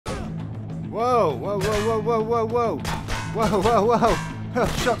Whoa, whoa, whoa, whoa, whoa, whoa, whoa. Whoa, whoa, whoa.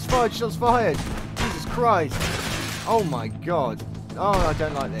 Shots fired, shots fired. Jesus Christ. Oh my God. Oh, I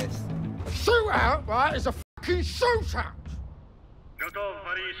don't like this. A shootout, right, is a fucking shootout.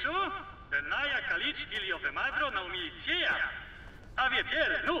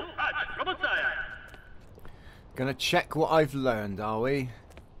 Gonna check what I've learned, are we?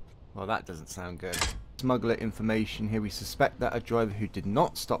 Well, that doesn't sound good. Smuggler information. Here we suspect that a driver who did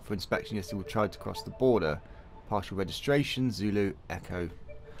not stop for inspection yesterday will try to cross the border. Partial registration, Zulu Echo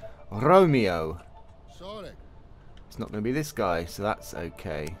Romeo. Sorry. It's not going to be this guy, so that's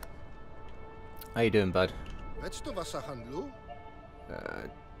okay. How you doing, bud?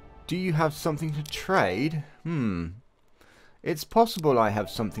 Do you have something to trade? It's possible I have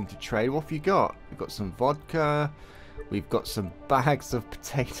something to trade. What have you got? We've got some vodka. We've got some bags of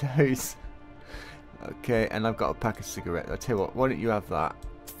potatoes. Okay, and I've got a pack of cigarettes. I tell you what, why don't you have that?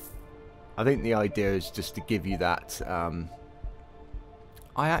 I think the idea is just to give you that.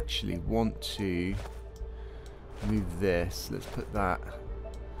 I actually want to move this. Let's put that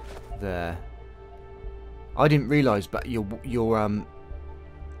there. I didn't realise, but your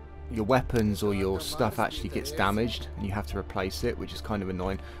weapons or your stuff actually gets damaged, and you have to replace it, which is kind of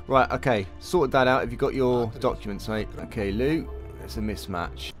annoying. Right, okay, sorted that out. Have you got your documents, mate? Okay, Lou, it's a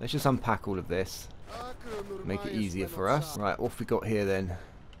mismatch. Let's just unpack all of this. Make it easier for us. Right, what have we got here then?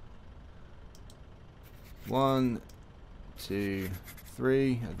 1, 2,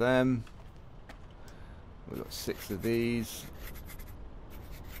 3 of them. We've got 6 of these.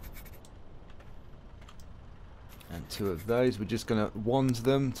 And 2 of those. We're just going to wand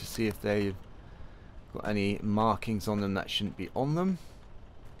them to see if they've got any markings on them that shouldn't be on them.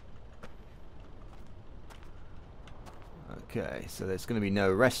 Okay, so there's going to be no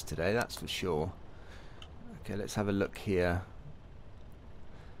arrest today, that's for sure. Okay, let's have a look here.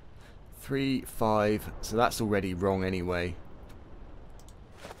 3, 5, so that's already wrong anyway.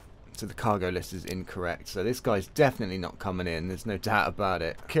 So the cargo list is incorrect. So this guy's definitely not coming in, there's no doubt about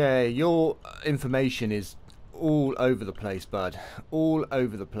it. Okay, your information is all over the place, bud. All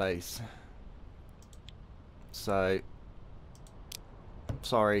over the place. So,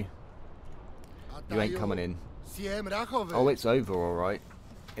 sorry. You ain't coming in. Oh, it's over, alright.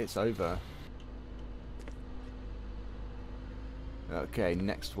 It's over. Okay,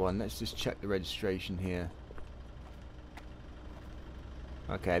 next one. Let's just check the registration here.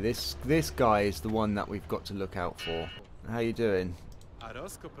 Okay, this guy is the one that we've got to look out for. How you doing?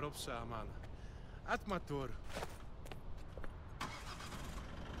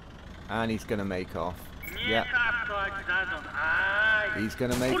 And he's gonna make off. Yep. He's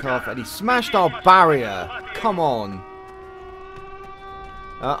gonna make off, and he smashed our barrier. Come on.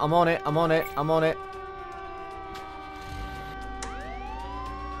 I'm on it. I'm on it. I'm on it.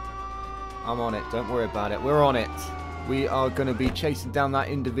 I'm on it. Don't worry about it. We're on it. We are going to be chasing down that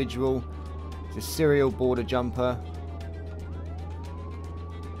individual. It's a serial border jumper.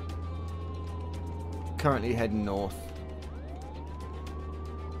 Currently heading north.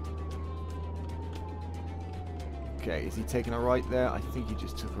 Okay, is he taking a right there? I think he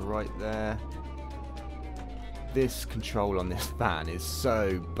just took a right there. This control on this van is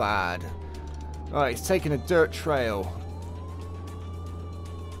so bad. Alright, he's taking a dirt trail.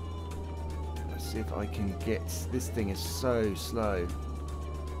 See if I can get... This thing is so slow.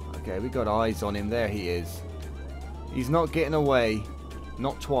 Okay, we got eyes on him. There he is. He's not getting away.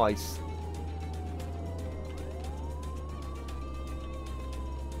 Not twice.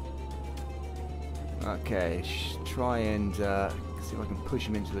 Okay, try and see if I can push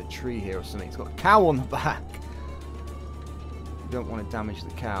him into the tree here or something. He's got a cow on the back. You don't want to damage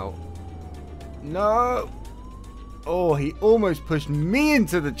the cow. No! Oh, he almost pushed me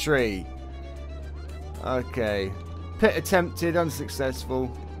into the tree. Okay. Pit attempted,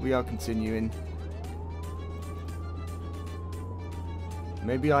 unsuccessful. We are continuing.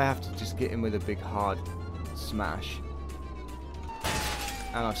 Maybe I have to just get him with a big hard smash.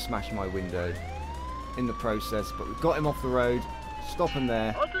 And I've smashed my window in the process, but we've got him off the road. Stop him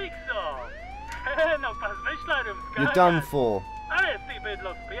there. You're done for.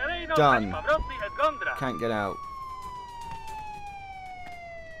 Done. Can't get out.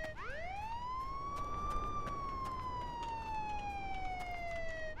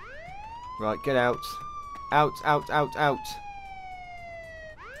 Right, get out. Out, out, out, out.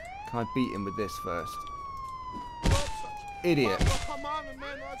 Can I beat him with this first? Idiot.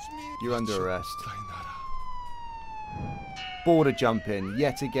 You're under arrest. Border jumping,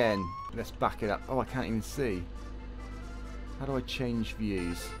 yet again. Let's back it up. Oh, I can't even see. How do I change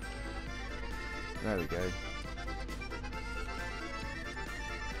views? There we go.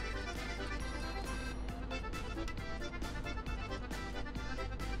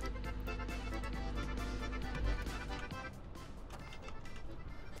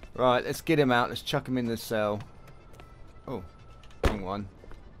 Right, let's get him out. Let's chuck him in the cell. Oh, wrong one.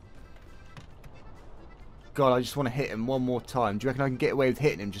 God, I just want to hit him one more time. Do you reckon I can get away with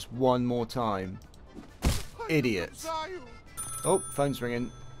hitting him just one more time? Idiots. Oh, phone's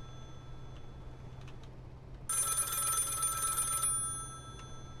ringing.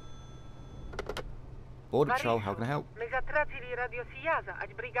 Border Patrol, how can I help? My zatracili radio Sijaza,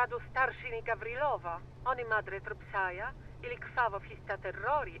 ać brigadu starszini Gawrilowa. Oni madre trupsaja, ili krwawo fista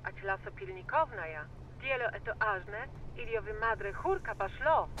terrori, ać laso pilnikownaja. Dielo eto ażne, ili owy madre chórka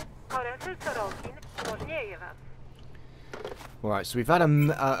paszlo. Koresel sorokin, możnieje was. Alright, so we've had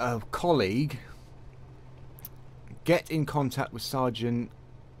a colleague get in contact with Sergeant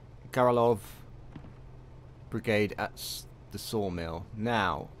𝗗𝗶𝘀𝗰𝗹 Brigade at the sawmill.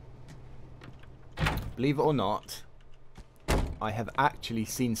 Now, believe it or not, I have actually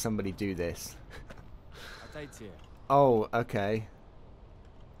seen somebody do this. Oh, okay.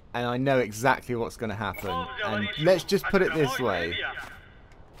 And I know exactly what's going to happen. And let's just put it this way.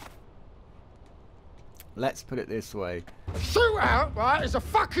 Let's put it this way. Shootout, right, is a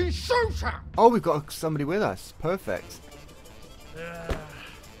fucking shootout! Oh, we've got somebody with us. Perfect.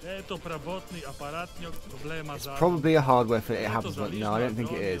 It's probably a hardware fit. It happens, but no, I don't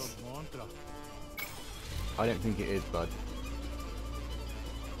think it is. I don't think it is, bud.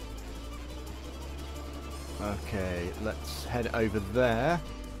 Okay, let's head over there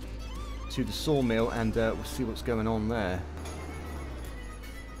to the sawmill and we'll see what's going on there.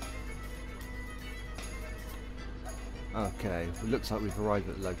 Okay, it looks like we've arrived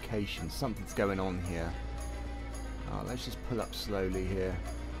at the location. Something's going on here. Oh, let's just pull up slowly here.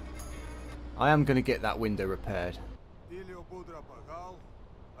 I am going to get that window repaired.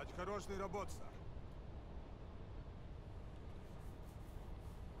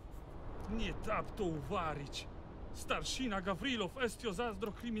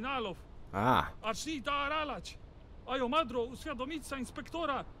 Ah.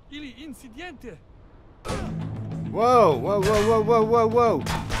 Whoa, whoa, whoa, whoa, whoa, whoa, whoa.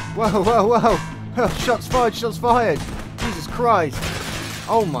 Whoa, whoa, whoa. Shots fired, shots fired. Jesus Christ.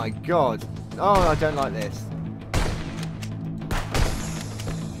 Oh my God. Oh, I don't like this.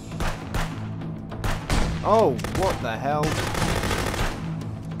 Oh, what the hell?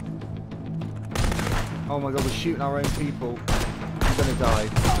 Oh my God, we're shooting our own people. I'm gonna die.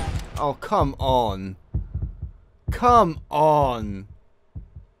 Oh, come on. Come on.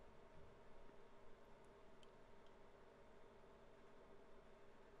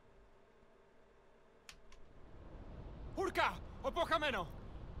 Hurka! Opochameno!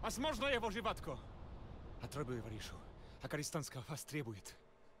 Возможно, его живатко. Отрабую варишу. Акаристанска вас требует.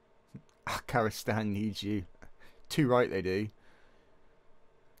 Akaristan needs you. Too right they do.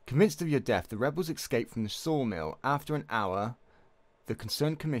 Convinced of your death, the rebels escape from the sawmill. After an hour, the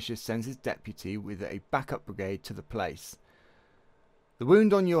concerned commissioner sends his deputy with a backup brigade to the place. The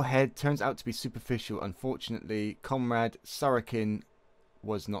wound on your head turns out to be superficial. Unfortunately, Comrade 𝗗𝗶𝘀𝗰𝗹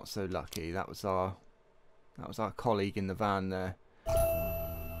was not so lucky. That was our colleague in the van there.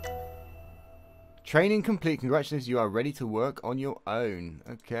 Training complete. Congratulations, you are ready to work on your own.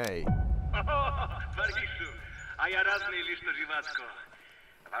 Okay.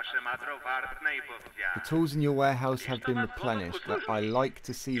 The tools in your warehouse have been replenished. I like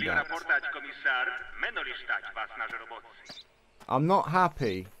to see that. I'm not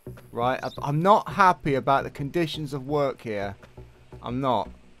happy, right? I'm not happy about the conditions of work here. I'm not.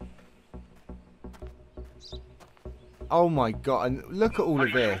 Oh my God, and look at all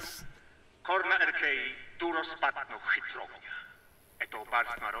of this.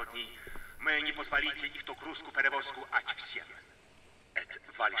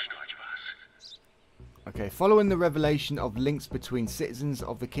 Okay, following the revelation of links between citizens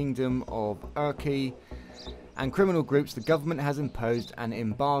of the Kingdom of 𝗗𝗏𝗀𝗃 and criminal groups, the government has imposed an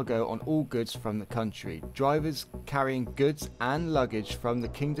embargo on all goods from the country. Drivers carrying goods and luggage from the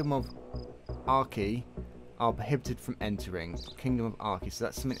Kingdom of 𝗗𝗏𝗃 are prohibited from entering. Kingdom of 𝗗𝗏𝗃. So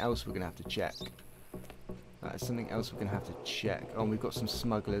that's something else we're going to have to check. That is something else we're going to have to check. Oh, we've got some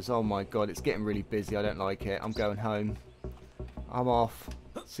smugglers. Oh my God, it's getting really busy. I don't like it. I'm going home. I'm off.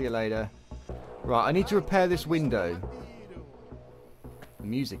 See you later. Right, I need to repair this window. The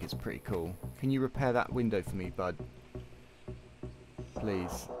music is pretty cool. Can you repair that window for me, bud?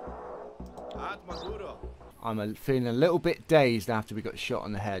 Please. I'm feeling a little bit dazed after we got shot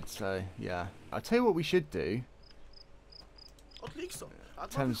on the head, so yeah. I'll tell you what we should do.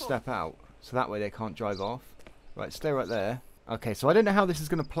 Tell them to step out, so that way they can't drive off. Right, stay right there. Okay, so I don't know how this is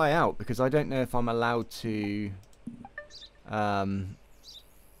going to play out, because I don't know if I'm allowed to...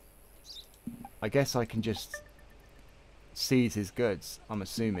 I guess I can just seize his goods, I'm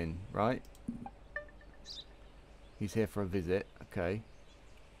assuming, right? He's here for a visit. Okay.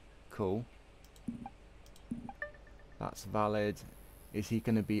 Cool. That's valid. Is he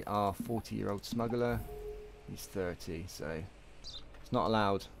going to be our 40-year-old smuggler? He's 30, so it's not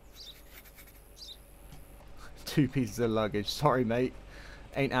allowed. 2 pieces of luggage. Sorry, mate.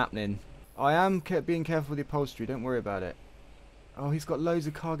 Ain't happening. I am being careful with the upholstery. Don't worry about it. Oh, he's got loads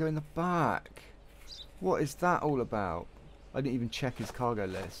of cargo in the back. What is that all about? I didn't even check his cargo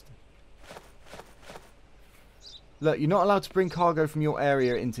list. Look, you're not allowed to bring cargo from your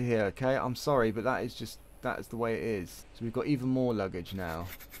area into here, okay? I'm sorry, but that is the way it is. So we've got even more luggage now.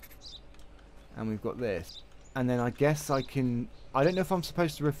 And we've got this. And then I guess I don't know if I'm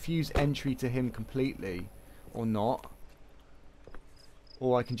supposed to refuse entry to him completely or not.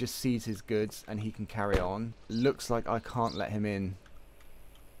 Or I can just seize his goods and he can carry on. Looks like I can't let him in.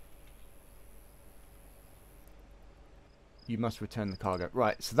 You must return the cargo.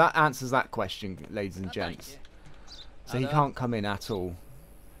 Right, so that answers that question, ladies and gents. So he can't come in at all.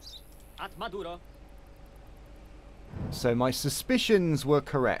 So my suspicions were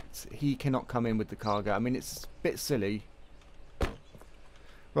correct. He cannot come in with the cargo. I mean, it's a bit silly.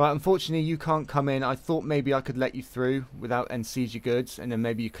 Right, unfortunately you can't come in. I thought maybe I could let you through without and seize your goods, and then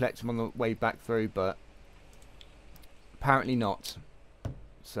maybe you collect them on the way back through, but apparently not.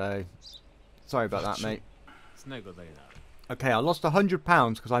 So, sorry about that, mate. Okay, I lost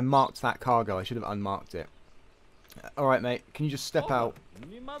 £100 because I marked that cargo. I should have unmarked it. Alright, mate, can you just step out?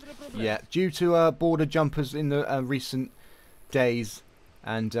 Yeah, due to border jumpers in the recent days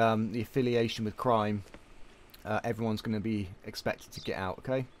and the affiliation with crime, everyone's going to be expected to get out,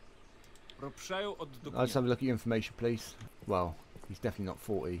 okay? Let's have a look at your information, please. Well, he's definitely not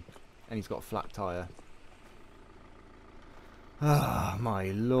 40, and he's got a flat tyre. Ah,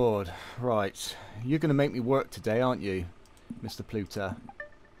 my lord. Right, you're going to make me work today, aren't you, Mr. 𝗵𝗀𝗏?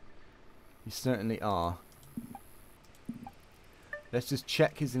 You certainly are. Let's just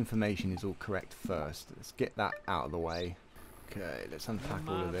check his information is all correct first. Let's get that out of the way. Okay, let's unpack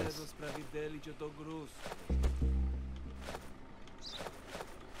all of this.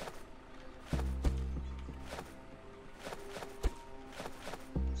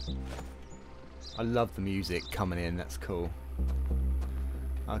 I love the music coming in, that's cool.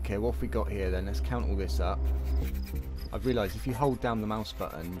 Okay, what have we got here then? Let's count all this up. I've realised if you hold down the mouse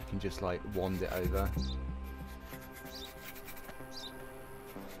button, you can just like wand it over.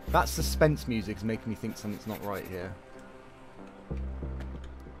 That suspense music is making me think something's not right here.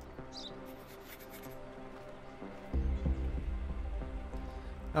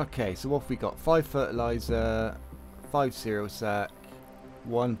 Okay, so what have we got? 5 fertilizer, 5 cereal sack,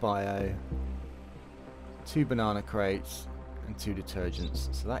 1 bio, 2 banana crates, and 2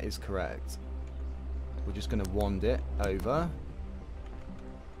 detergents. So that is correct. We're just going to wand it over.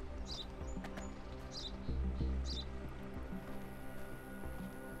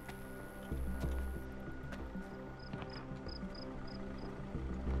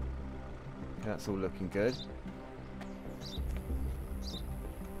 That's all looking good.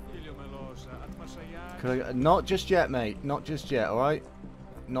 Could I, not just yet, mate. Not just yet, alright?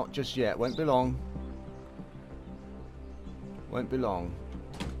 Not just yet. Won't be long. Won't be long.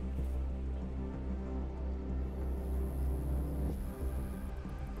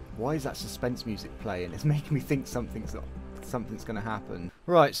 Why is that suspense music playing? It's making me think something's going to happen.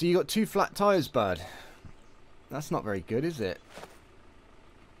 Right, so you got 2 flat tyres, bud. That's not very good, is it?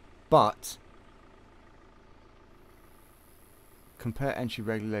 But compare entry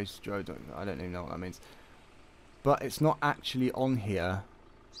regulations. I don't even know what that means. But it's not actually on here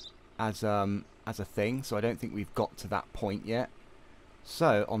as a thing, so I don't think we've got to that point yet.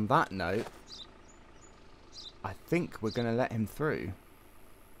 So on that note, I think we're going to let him through.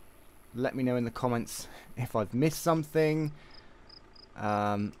 Let me know in the comments if I've missed something.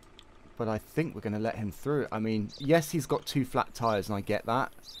 But I think we're going to let him through. I mean, yes, he's got 2 flat tyres, and I get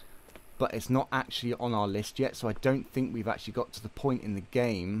that. But it's not actually on our list yet, so I don't think we've actually got to the point in the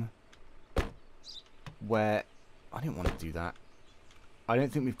game where... I didn't want to do that. I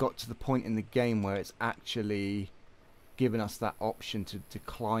don't think we've got to the point in the game where it's actually given us that option to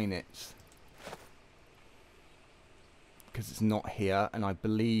decline it. Because it's not here, and I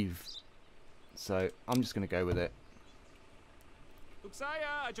believe... So, I'm just going to go with it.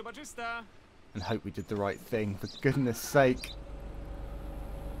 And hope we did the right thing, for goodness sake.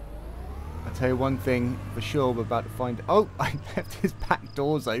 I'll tell you one thing for sure, we're about to find... Oh, I left his back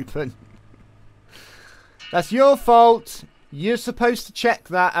doors open. That's your fault. You're supposed to check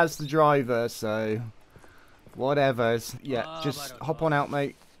that as the driver, so... Whatever. Yeah, just hop on out,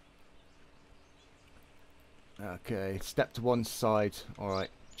 mate. Okay, step to one side. Alright,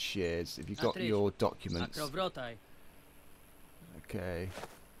 cheers. If you've got your documents. Okay.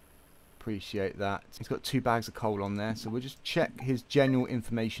 Appreciate that. He's got 2 bags of coal on there, so we'll just check his general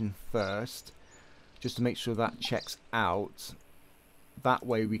information first. Just to make sure that checks out. That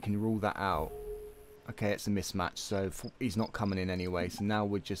way we can rule that out. Okay, it's a mismatch, so he's not coming in anyway. So now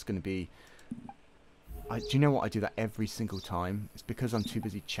we're just going to be... do you know what? I do that every single time. It's because I'm too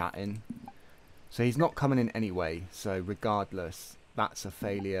busy chatting. So he's not coming in anyway. So regardless, that's a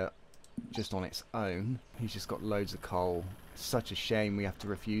failure just on its own. He's just got loads of coal. It's such a shame we have to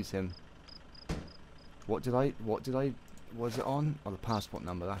refuse him. What did I... Was it on? Oh, the passport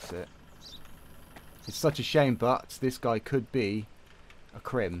number, that's it. It's such a shame, but this guy could be a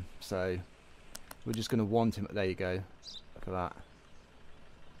crim. So we're just going to want him. There you go. Look at that.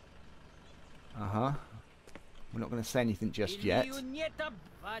 Uh-huh. We're not going to say anything just yet.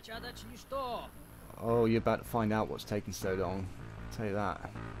 Oh, you're about to find out what's taking so long. I'll tell you that.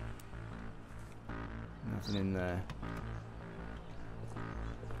 Nothing in there.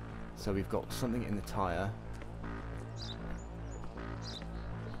 So we've got something in the tyre.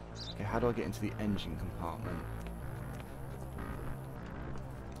 Okay, how do I get into the engine compartment?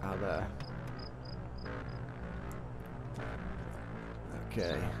 Out there.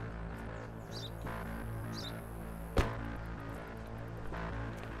 Okay.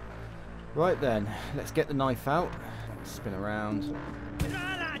 Right then, let's get the knife out. Spin around.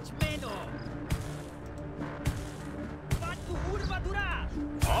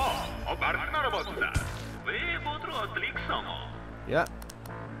 Yep.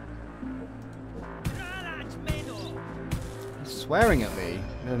 He's swearing at me.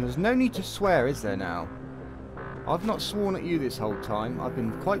 And there's no need to swear, is there now? I've not sworn at you this whole time. I've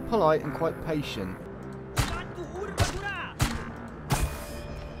been quite polite and quite patient.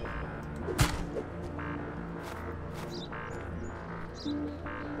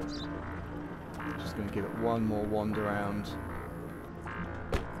 Just going to give it one more wander around.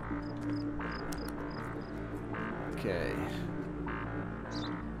 Okay.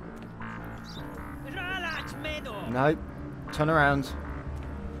 No. Turn around.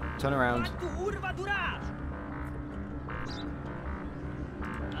 Turn around.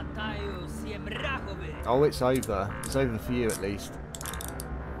 Oh, it's over. It's over for you at least.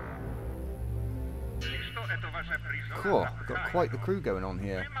 Cool. We've got quite the crew going on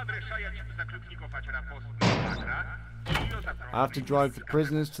here. I have to drive the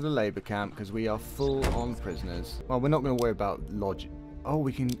prisoners to the labour camp because we are full on prisoners. Well, we're not going to worry about lodge. Oh,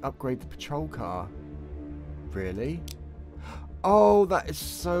 we can upgrade the patrol car. Really? Oh, that is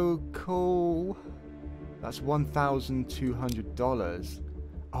so cool. That's $1,200.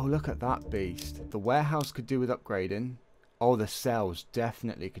 Oh, look at that beast. The warehouse could do with upgrading. Oh, the cells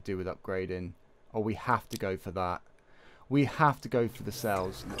definitely could do with upgrading. Oh, we have to go for that. We have to go for the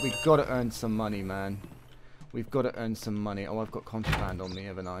cells. We've got to earn some money, man. We've got to earn some money. Oh, I've got contraband on me,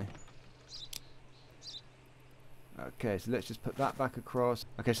 haven't I? Okay, so let's just put that back across.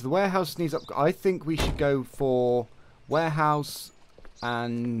 Okay, so the warehouse needs up. I think we should go for warehouse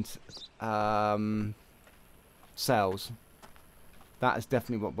and cells. That is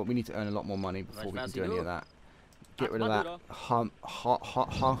definitely what. But we need to earn a lot more money before we can do any of that. Get rid of that hunk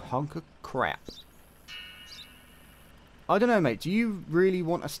of crap. I don't know, mate. Do you really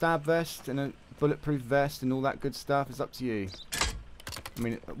want a stab vest and a bulletproof vest and all that good stuff? It's up to you. I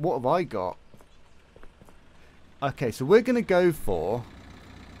mean, what have I got? Okay, so we're going to go for,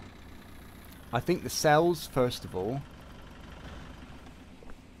 I think, the cells first of all.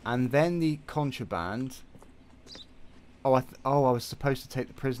 And then the contraband. Oh, I was supposed to take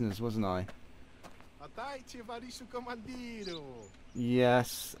the prisoners, wasn't I?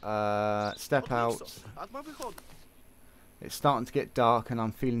 Yes. Step out. It's starting to get dark and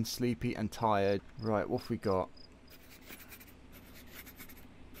I'm feeling sleepy and tired. Right, what have we got?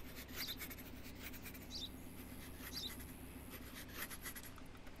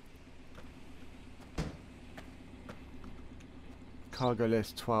 Cargo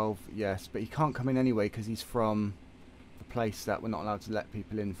list 12, yes, but he can't come in anyway because he's from the place that we're not allowed to let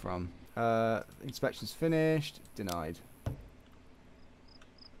people in from. Inspection's finished. Denied.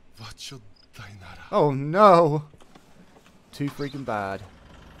 Oh no! Too freaking bad.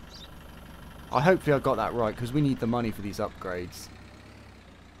 Hopefully I got that right because we need the money for these upgrades.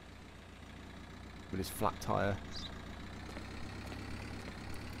 With his flat tire.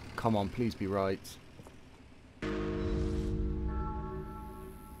 Come on, please be right.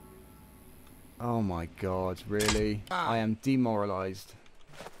 Oh my god, really? I am demoralized.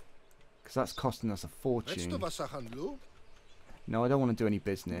 Because that's costing us a fortune. No, I don't want to do any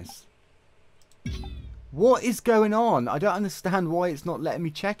business. What is going on? I don't understand why it's not letting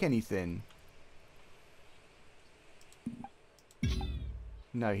me check anything.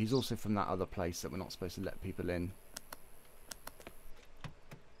 No, he's also from that other place that we're not supposed to let people in.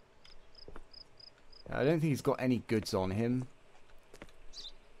 I don't think he's got any goods on him.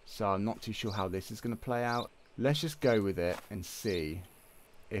 So I'm not too sure how this is going to play out. Let's just go with it and see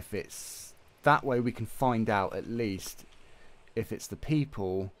if it's... That way we can find out at least if it's the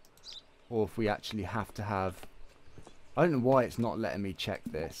people or if we actually have to have... I don't know why it's not letting me check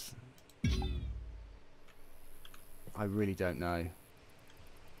this. I really don't know.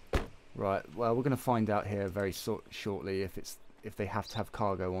 Right, well we're going to find out here very shortly if they have to have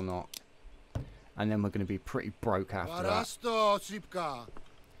cargo or not. And then we're going to be pretty broke after that.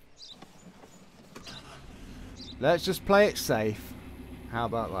 Let's just play it safe. How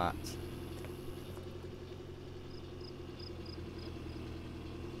about that?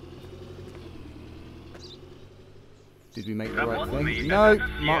 Did we make the right thing? No!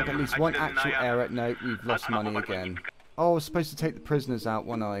 Mark at least one actual error. No, we've lost money again. Oh, I was supposed to take the prisoners out,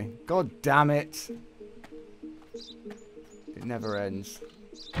 wasn't I? God damn it! It never ends.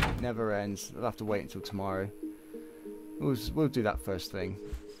 It never ends. I'll have to wait until tomorrow. We'll do that first thing.